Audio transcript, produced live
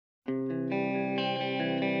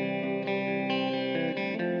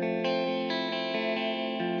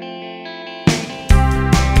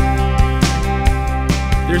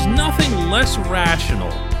There's nothing less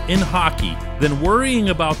rational in hockey than worrying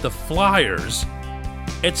about the Flyers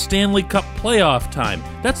at Stanley Cup playoff time.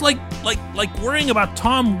 That's like worrying about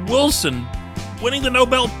Tom Wilson winning the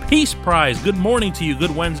Nobel Peace Prize. Good morning to you.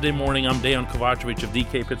 Good Wednesday morning. I'm Dejan Kovacevic of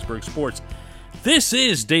DK Pittsburgh Sports. This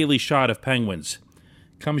is Daily Shot of Penguins.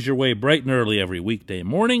 Comes your way bright and early every weekday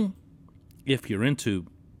morning. If you're into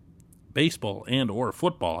baseball and or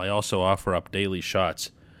football, I also offer up daily shots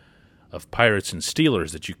of Pirates and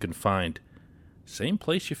Steelers that you can find same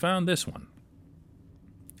place you found this one.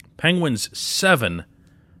 Penguins 7,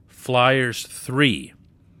 Flyers 3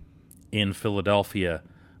 in Philadelphia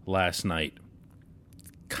last night.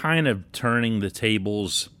 Kind of turning the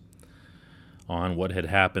tables on what had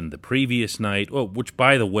happened the previous night, which,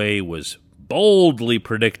 by the way, was boldly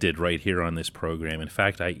predicted right here on this program. In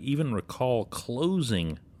fact, I even recall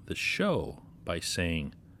closing the show by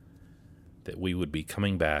saying that we would be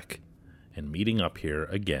coming back and meeting up here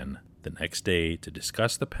again the next day to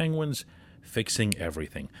discuss the Penguins fixing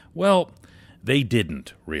everything. Well, they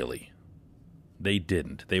didn't, really. They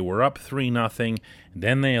didn't. They were up 3-0,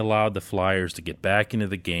 then they allowed the Flyers to get back into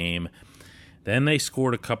the game. Then they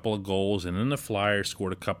scored a couple of goals, and then the Flyers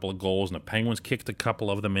scored a couple of goals, and the Penguins kicked a couple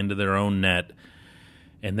of them into their own net.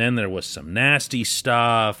 And then there was some nasty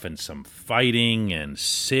stuff and some fighting and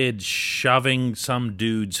Sid shoving some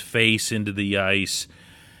dude's face into the ice.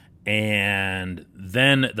 And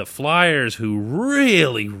then the Flyers, who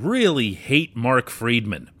really, really hate Mark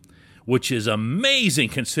Friedman, which is amazing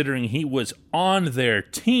considering he was on their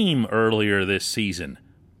team earlier this season.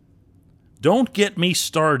 Don't get me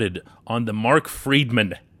started on the Mark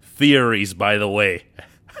Friedman theories, by the way.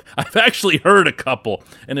 I've actually heard a couple,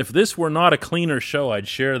 and if this were not a cleaner show, I'd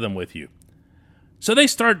share them with you. So they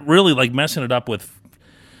start really messing it up with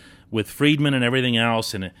Friedman and everything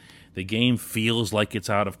else, and the game feels like it's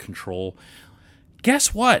out of control.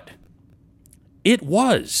 Guess what? It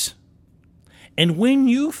was. And when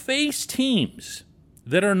you face teams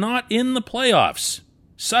that are not in the playoffs,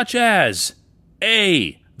 such as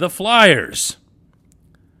the Flyers,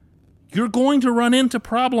 you're going to run into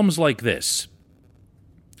problems like this.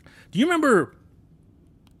 Do you remember,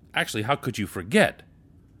 actually, how could you forget,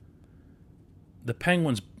 the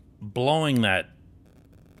Penguins blowing that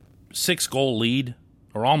 6-goal lead,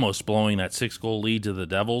 or almost blowing that 6-goal lead to the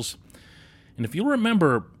Devils? And if you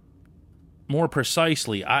remember more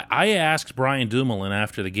precisely, I asked Brian Dumoulin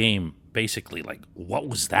after the game, basically, what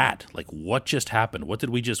was that? What just happened? What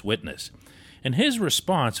did we just witness? And his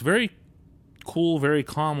response, very cool, very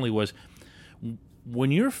calmly, was,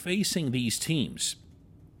 when you're facing these teams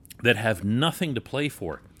that have nothing to play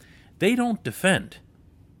for, they don't defend.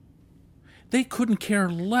 They couldn't care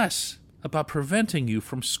less about preventing you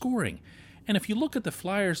from scoring. And if you look at the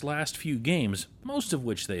Flyers' last few games, most of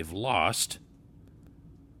which they've lost,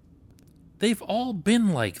 they've all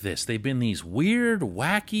been like this. They've been these weird,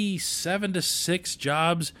 wacky 7-6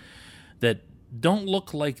 jobs that don't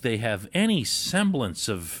look like they have any semblance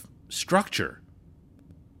of structure.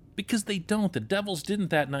 Because they don't. The Devils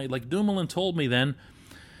didn't that night. Like Dumoulin told me then,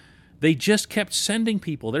 they just kept sending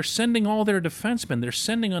people. They're sending all their defensemen. They're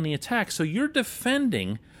sending on the attack. So you're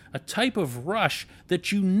defending a type of rush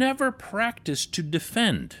that you never practiced to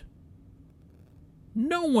defend.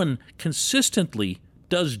 No one consistently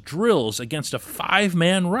does drills against a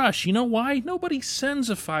 5-man rush. You know why? Nobody sends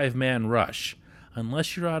a 5-man rush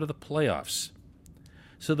unless you're out of the playoffs.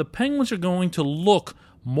 So the Penguins are going to look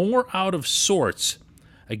more out of sorts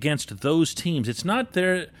against those teams. It's not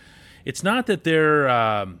that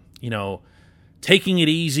they're taking it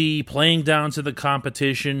easy, playing down to the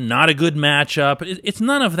competition, not a good matchup. It's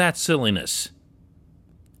none of that silliness.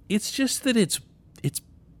 It's just that it's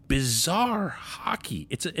bizarre hockey.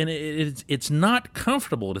 It's not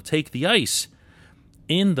comfortable to take the ice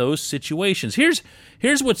in those situations.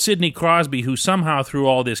 Here's what Sidney Crosby, who somehow through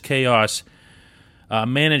all this chaos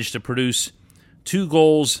managed to produce 2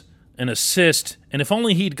 goals, an assist, and if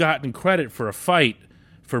only he'd gotten credit for a fight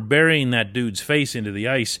for burying that dude's face into the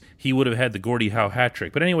ice, he would have had the Gordie Howe hat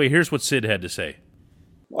trick. But anyway, here's what Sid had to say.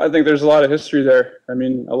 Well, I think there's a lot of history there. I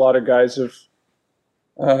mean, a lot of guys have,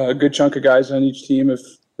 a good chunk of guys on each team have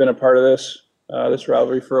been a part of this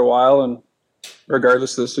rivalry for a while, and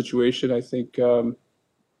regardless of the situation, I think,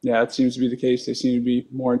 it seems to be the case. They seem to be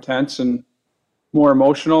more intense and more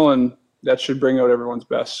emotional, and that should bring out everyone's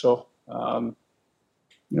best. So,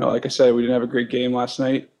 like I said, we didn't have a great game last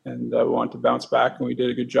night, and we wanted to bounce back, and we did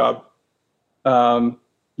a good job, all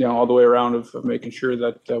the way around of making sure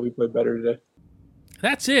that we played better today.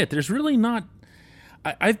 That's it. There's really not...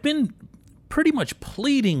 I've been pretty much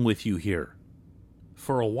pleading with you here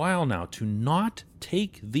for a while now to not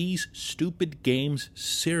take these stupid games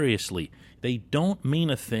seriously. They don't mean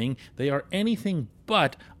a thing. They are anything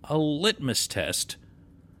but a litmus test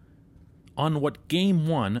on what Game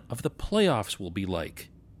 1 of the playoffs will be like.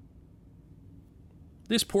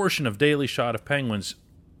 This portion of Daily Shot of Penguins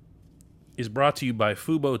is brought to you by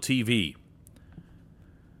Fubo TV.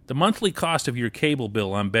 The monthly cost of your cable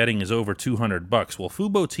bill on betting is over $200. Well,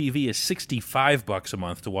 Fubo TV is $65 a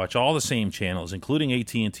month to watch all the same channels, including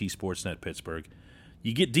AT&T Sportsnet Pittsburgh.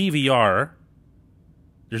 You get DVR.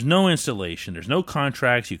 There's no installation. There's no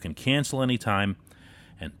contracts. You can cancel anytime.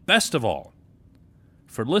 And best of all,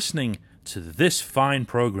 for listening to this fine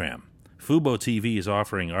program, Fubo TV is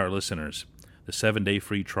offering our listeners the 7-day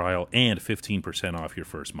free trial and 15% off your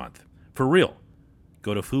first month. For real.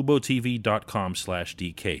 Go to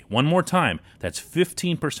FuboTV.com/DK. One more time, that's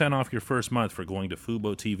 15% off your first month for going to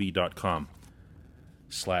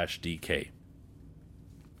FuboTV.com/DK.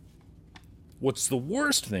 What's the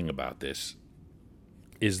worst thing about this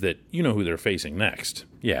is that you know who they're facing next.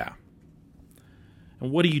 Yeah.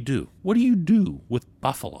 And what do you do? What do you do with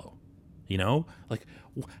Buffalo? You know? Like,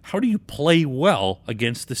 how do you play well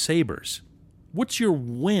against the Sabres? What's your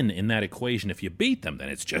win in that equation? If you beat them, then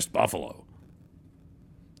it's just Buffalo.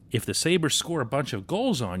 If the Sabres score a bunch of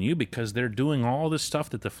goals on you because they're doing all this stuff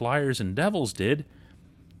that the Flyers and Devils did,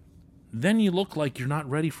 then you look like you're not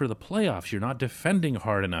ready for the playoffs. You're not defending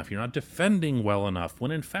hard enough. You're not defending well enough,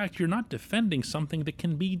 when in fact you're not defending something that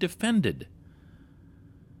can be defended.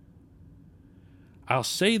 I'll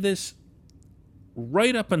say this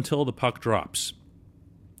right up until the puck drops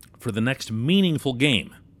for the next meaningful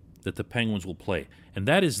game that the Penguins will play, and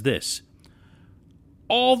that is this.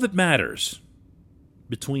 All that matters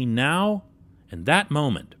between now and that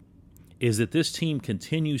moment is that this team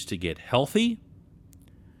continues to get healthy,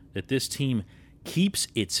 that this team keeps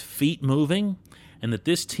its feet moving, and that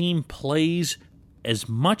this team plays as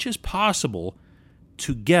much as possible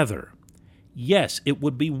together. Yes, it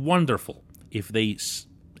would be wonderful if they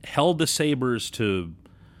held the Sabres to,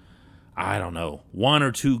 1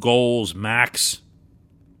 or 2 goals max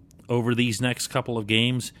over these next couple of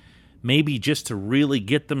games, maybe just to really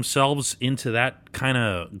get themselves into that kind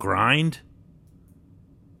of grind,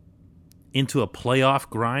 into a playoff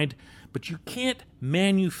grind. But you can't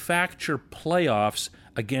manufacture playoffs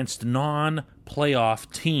against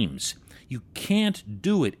non-playoff teams. You can't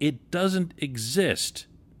do it. It doesn't exist.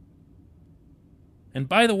 And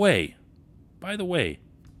by the way,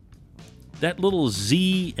 that little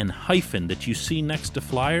Z and hyphen that you see next to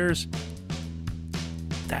Flyers,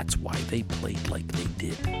 that's why they played like they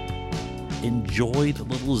did. Enjoy the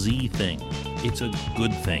little Z thing. It's a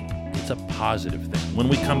good thing. It's a positive thing. When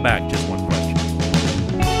we come back, just one question.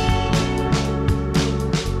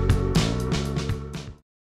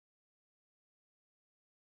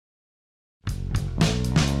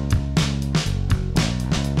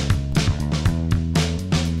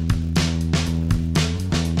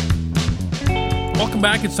 Welcome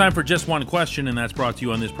back. It's time for Just One Question, and that's brought to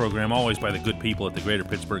you on this program always by the good people at the Greater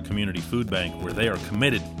Pittsburgh Community Food Bank, where they are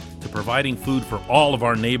committed to providing food for all of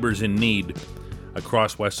our neighbors in need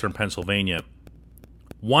across Western Pennsylvania.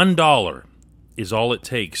 $1 is all it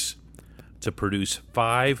takes to produce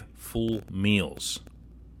 5 full meals.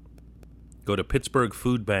 Go to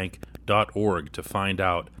pittsburghfoodbank.org to find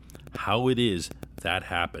out how it is that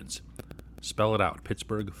happens. Spell it out,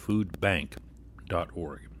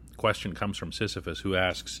 pittsburghfoodbank.org. Question comes from Sisyphus, who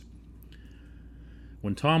asks,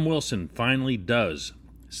 when Tom Wilson finally does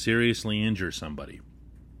seriously injure somebody,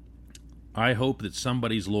 I hope that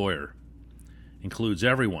somebody's lawyer includes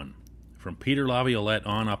everyone from Peter Laviolette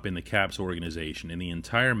on up in the Caps organization, in the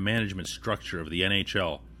entire management structure of the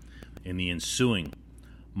NHL, in the ensuing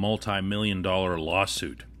multi-million-dollar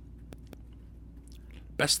lawsuit.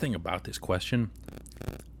 Best thing about this question,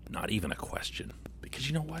 not even a question, because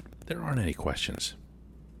you know what? There aren't any questions.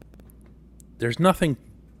 There's nothing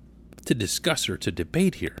to discuss or to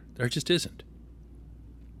debate here. There just isn't.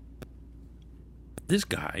 This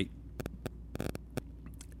guy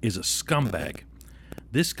is a scumbag.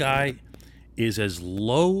 This guy is as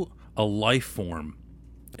low a life form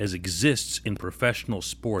as exists in professional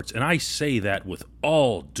sports, and I say that with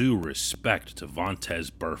all due respect to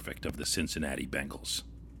Vontaze Burfict of the Cincinnati Bengals.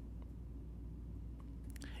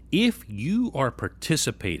 If you are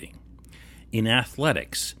participating in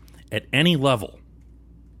athletics at any level,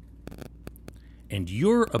 and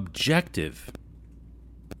your objective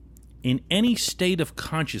in any state of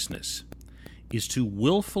consciousness is to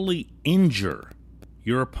willfully injure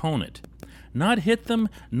your opponent, not hit them,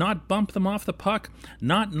 not bump them off the puck,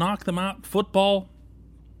 not knock them out football,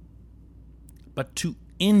 but to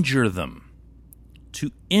injure them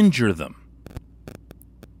to injure them.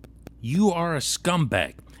 You are a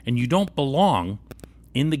scumbag, and you don't belong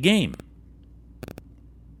in the game.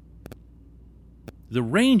 The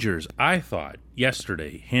Rangers, I thought,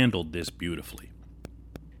 yesterday handled this beautifully.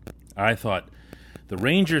 I thought the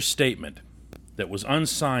Rangers statement that was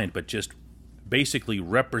unsigned but just basically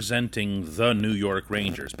representing the New York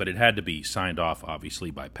Rangers, but it had to be signed off, obviously,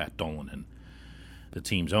 by Pat Dolan and the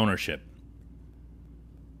team's ownership,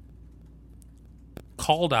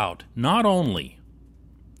 called out not only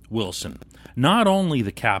Wilson, not only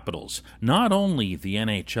the Capitals, not only the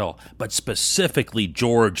NHL, but specifically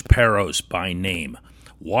George Parros by name.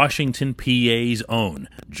 Washington, PA's own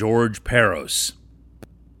George Parros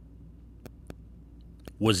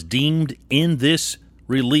was deemed in this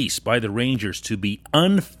release by the Rangers to be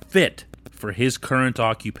unfit for his current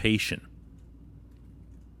occupation.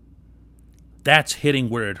 That's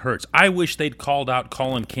hitting where it hurts. I wish they'd called out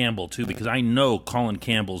Colin Campbell, too, because I know Colin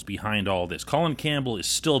Campbell's behind all this. Colin Campbell is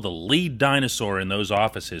still the lead dinosaur in those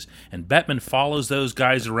offices, and Bettman follows those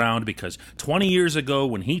guys around because 20 years ago,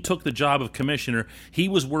 when he took the job of commissioner, he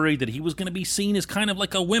was worried that he was going to be seen as kind of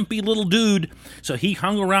like a wimpy little dude, so he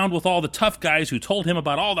hung around with all the tough guys who told him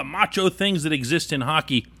about all the macho things that exist in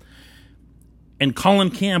hockey. And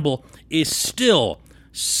Colin Campbell is still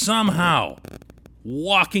somehow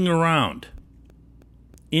walking around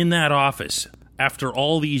in that office after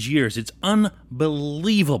all these years. It's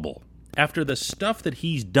unbelievable. After the stuff that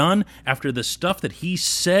he's done, after the stuff that he's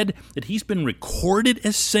said, that he's been recorded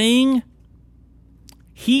as saying,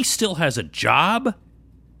 he still has a job.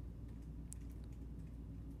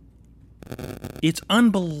 It's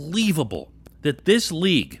unbelievable that this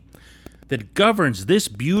league that governs this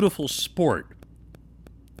beautiful sport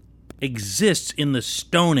exists in the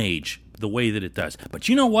Stone Age the way that it does. But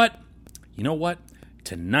you know what?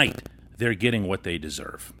 Tonight, they're getting what they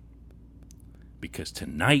deserve. Because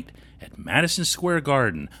tonight, at Madison Square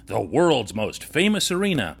Garden, the world's most famous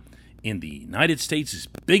arena in the United States'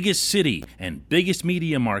 biggest city and biggest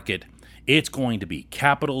media market, it's going to be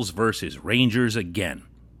Capitals versus Rangers again.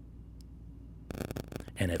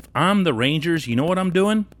 And if I'm the Rangers, you know what I'm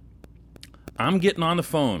doing? I'm getting on the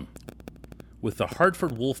phone with the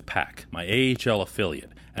Hartford Wolfpack, my AHL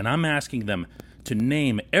affiliate, and I'm asking them to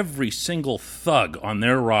name every single thug on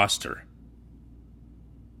their roster.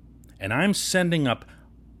 And I'm sending up,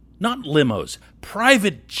 not limos,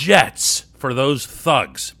 private jets for those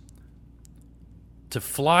thugs to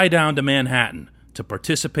fly down to Manhattan to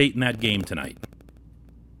participate in that game tonight.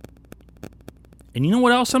 And you know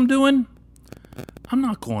what else I'm doing? I'm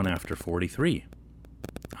not going after 43.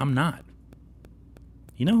 I'm not.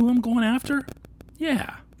 You know who I'm going after?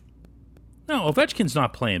 Yeah. No, Ovechkin's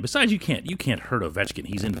not playing. Besides, you can't hurt Ovechkin.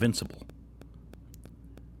 He's invincible.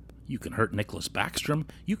 You can hurt Nicholas Backstrom.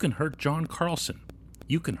 You can hurt John Carlson.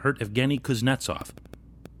 You can hurt Evgeny Kuznetsov.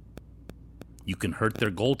 You can hurt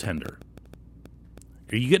their goaltender.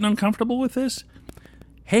 Are you getting uncomfortable with this?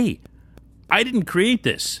 Hey, I didn't create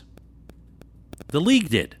this. The league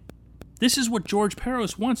did. This is what George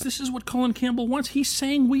Parros wants. This is what Colin Campbell wants. He's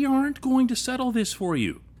saying we aren't going to settle this for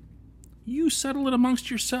you. You settle it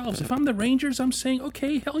amongst yourselves. If I'm the Rangers, I'm saying,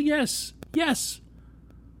 okay, hell yes. Yes.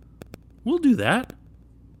 We'll do that.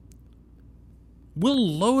 We'll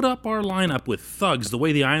load up our lineup with thugs the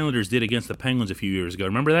way the Islanders did against the Penguins a few years ago.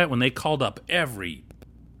 Remember that? When they called up every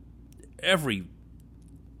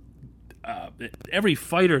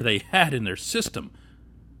fighter they had in their system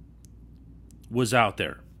was out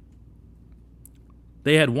there.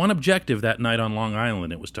 They had one objective that night on Long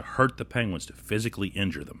Island. It was to hurt the Penguins, to physically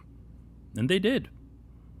injure them. And they did.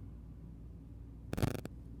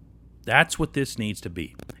 That's what this needs to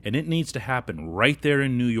be. And it needs to happen right there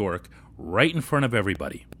in New York, right in front of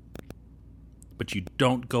everybody. But you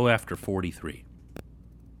don't go after 43.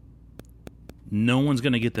 No one's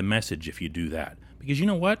going to get the message if you do that. Because you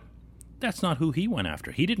know what? That's not who he went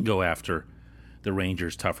after. He didn't go after the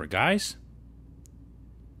Rangers' tougher guys.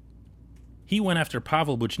 He went after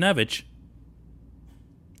Pavel Buchnevich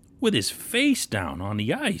with his face down on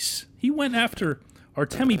the ice. He went after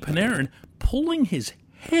Artemi Panarin, pulling his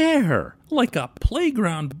hair like a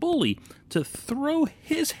playground bully to throw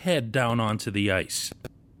his head down onto the ice.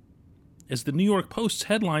 As the New York Post's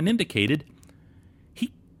headline indicated,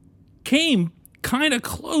 he came kind of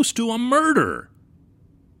close to a murder.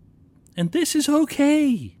 And this is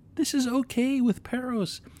okay. This is okay with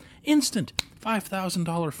Parros. Instant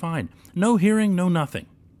 $5,000 fine. No hearing, no nothing.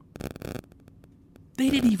 They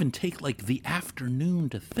didn't even take like the afternoon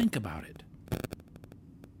to think about it.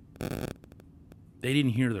 They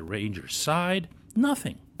didn't hear the Rangers' side.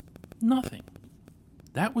 Nothing. Nothing.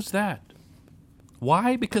 That was that.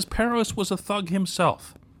 Why? Because Parros was a thug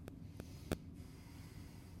himself.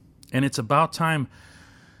 And it's about time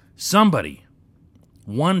somebody,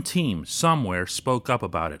 one team somewhere, spoke up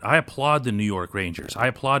about it. I applaud the New York Rangers. I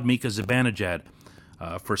applaud Mika Zibanejad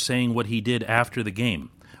for saying what he did after the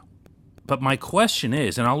game. But my question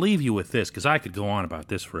is, and I'll leave you with this because I could go on about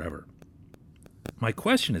this forever. My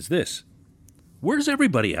question is this: where's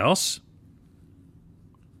everybody else?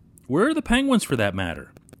 Where are the Penguins, for that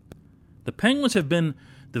matter? The Penguins have been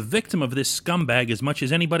the victim of this scumbag as much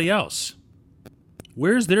as anybody else.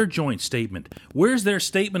 Where's their joint statement? Where's their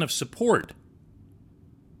statement of support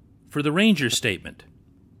for the Rangers statement?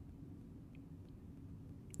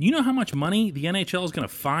 You know how much money the NHL is going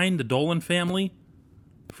to fine the Dolan family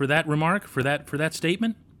for that remark, for that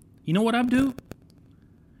statement? You know what I'd do?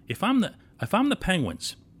 If I'm the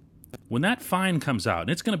Penguins, when that fine comes out,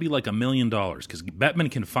 and it's going to be like $1 million, because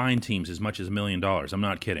Bettman can fine teams as much as $1 million. I'm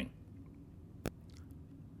not kidding.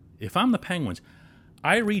 If I'm the Penguins,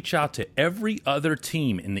 I reach out to every other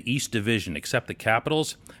team in the East Division except the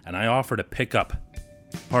Capitals, and I offer to pick up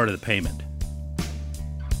part of the payment.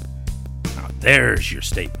 Now, there's your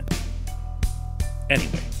statement.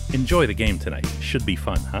 Anyway, enjoy the game tonight. Should be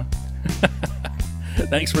fun, huh?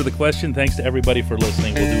 Thanks for the question. Thanks to everybody for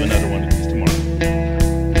listening. We'll do another one of these tomorrow.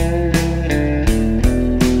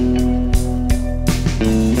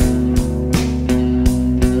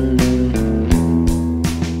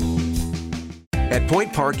 At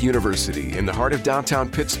Point Park University, in the heart of downtown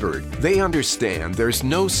Pittsburgh, they understand there's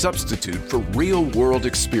no substitute for real-world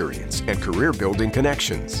experience and career-building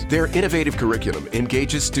connections. Their innovative curriculum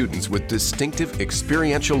engages students with distinctive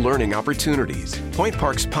experiential learning opportunities. Point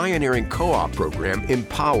Park's pioneering co-op program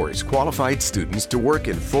empowers qualified students to work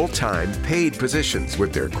in full-time, paid positions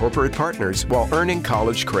with their corporate partners while earning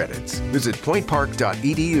college credits. Visit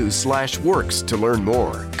pointpark.edu/works to learn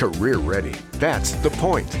more. Career ready. That's the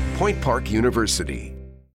point. Point Park University.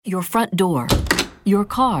 Your front door, your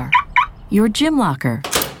car, your gym locker,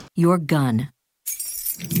 your gun.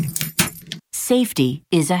 Safety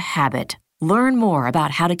is a habit. Learn more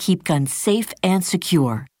about how to keep guns safe and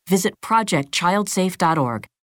secure. Visit ProjectChildSafe.org.